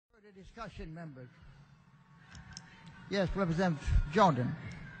the discussion, members. Yes, Representative Jordon.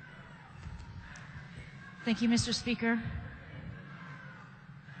 Thank you, Mr. Speaker.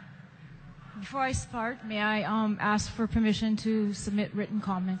 Before I start, may I ask for permission to submit written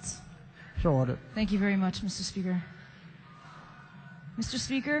comments? So ordered. Thank you very much, Mr. Speaker. Mr.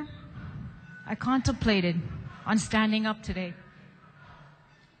 Speaker, I contemplated on standing up today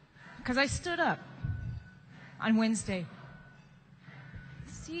because I stood up on Wednesday.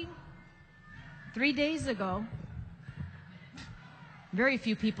 See, 3 days ago, very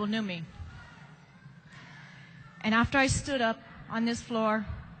few people knew me. And after I stood up on this floor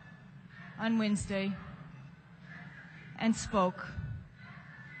on Wednesday and spoke,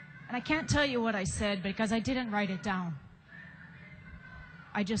 and I can't tell you what I said because I didn't write it down.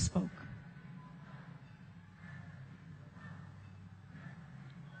 I just spoke.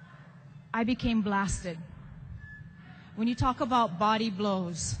 I became blasted. When you talk about body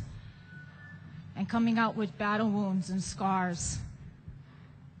blows and coming out with battle wounds and scars,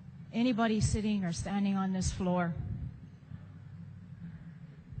 anybody sitting or standing on this floor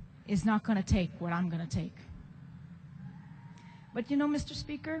is not going to take what I'm going to take. But you know, Mr.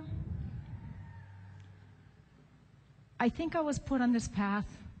 Speaker, I think I was put on this path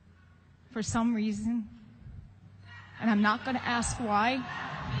for some reason, and I'm not going to ask why.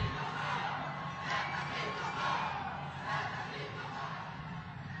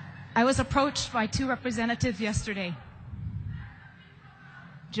 I was approached by 2 representatives yesterday.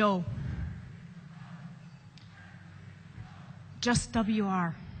 Joe, just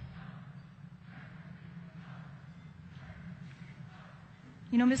WR.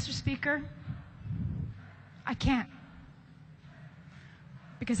 You know, Mr. Speaker, I can't.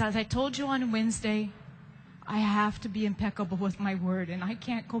 Because as I told you on Wednesday, I have to be impeccable with my word, and I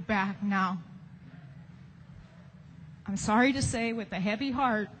can't go back now. I'm sorry to say, with a heavy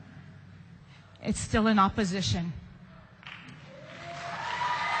heart, it's still in opposition.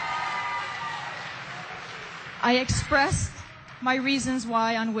 I expressed my reasons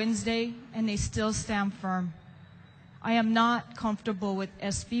why on Wednesday, and they still stand firm. I am not comfortable with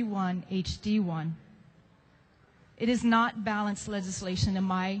SB1 HD1. It is not balanced legislation, in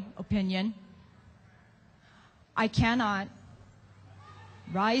my opinion. I cannot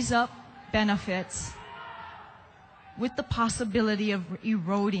rise up benefits with the possibility of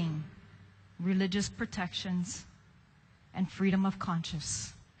eroding religious protections and freedom of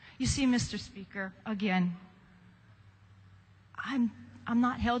conscience. You see, Mr. Speaker, again, I'm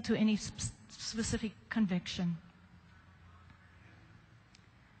not held to any specific conviction.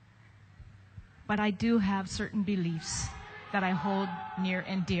 But I do have certain beliefs that I hold near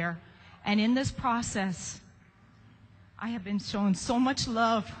and dear. And in this process, I have been shown so much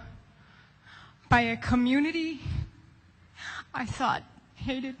love by a community I thought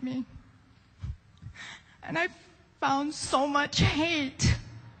hated me. And I found so much hate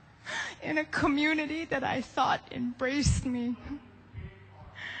in a community that I thought embraced me.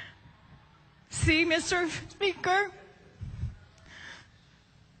 See, Mr. Speaker,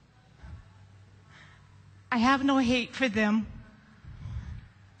 I have no hate for them.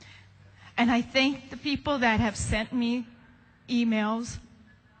 And I thank the people that have sent me emails.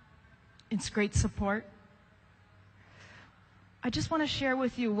 It's great support. I just want to share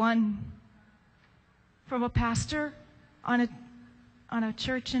with you one from a pastor on a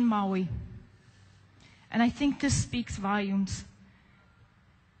church in Maui. And I think this speaks volumes.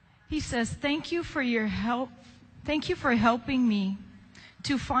 He says, "Thank you for your help. Thank you for helping me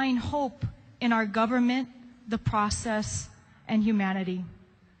to find hope in our government, the process, and humanity.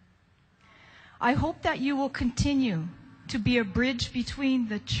 I hope that you will continue to be a bridge between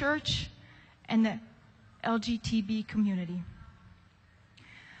the church and the LGTB community.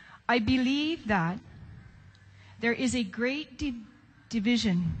 I believe that there is a great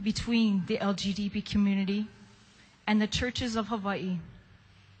division between the LGTB community and the churches of Hawaii.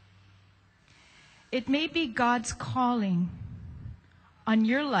 It may be God's calling on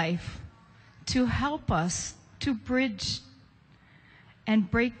your life to help us to bridge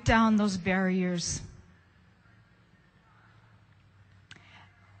and break down those barriers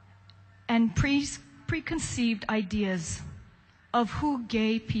and preconceived ideas of who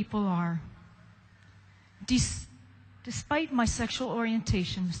gay people are. Despite my sexual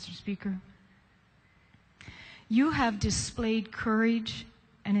orientation, Mr. Speaker, you have displayed courage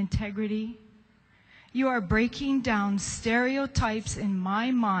and integrity. You are breaking down stereotypes in my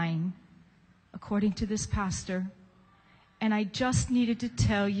mind, according to this pastor, and I just needed to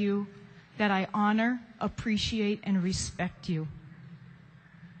tell you that I honor, appreciate, and respect you."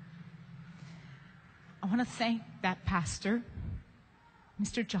 I want to thank that pastor,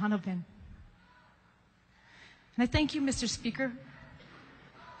 Mr. Donovan. And I thank you, Mr. Speaker,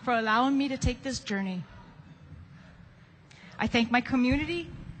 for allowing me to take this journey. I thank my community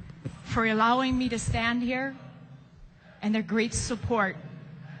for allowing me to stand here and their great support,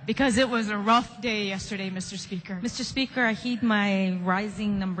 because it was a rough day yesterday, Mr. Speaker. Mr. Speaker, I heed my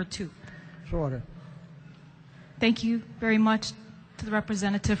rising number 2. So ordered. Thank you very much to the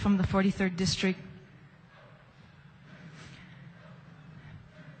representative from the 43rd District.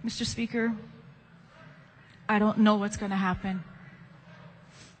 Mr. Speaker, I don't know what's going to happen.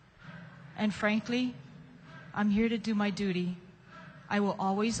 And frankly, I'm here to do my duty. I will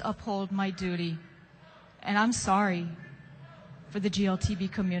always uphold my duty. And I'm sorry for the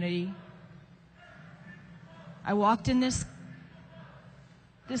GLTB community. I walked in this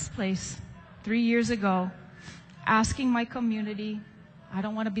place 3 years ago asking my community, I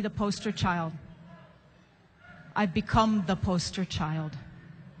don't want to be the poster child. I've become the poster child.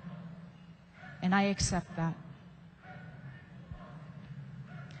 And I accept that.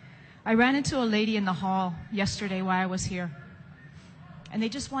 I ran into a lady in the hall yesterday while I was here. And they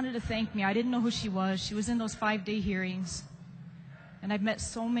just wanted to thank me. I didn't know who she was. She was in those 5-day hearings. And I've met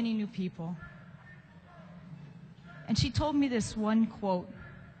so many new people. And she told me this one quote,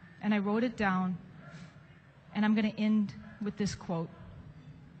 and I wrote it down, and I'm going to end with this quote.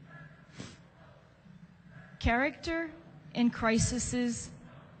 Character in crises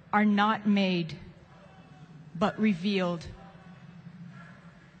are not made, but revealed.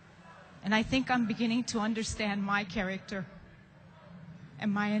 And I think I'm beginning to understand my character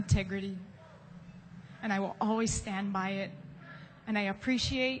and my integrity. And I will always stand by it. And I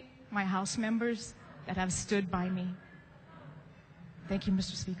appreciate my House members that have stood by me. Thank you,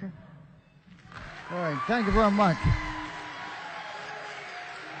 Mr. Speaker. All right, thank you very much.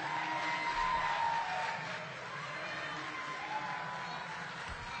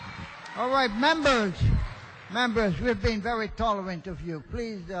 All right, members, we've been very tolerant of you.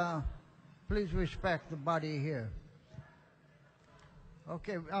 Please respect the body here.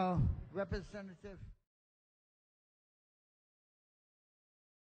 Okay, Representative.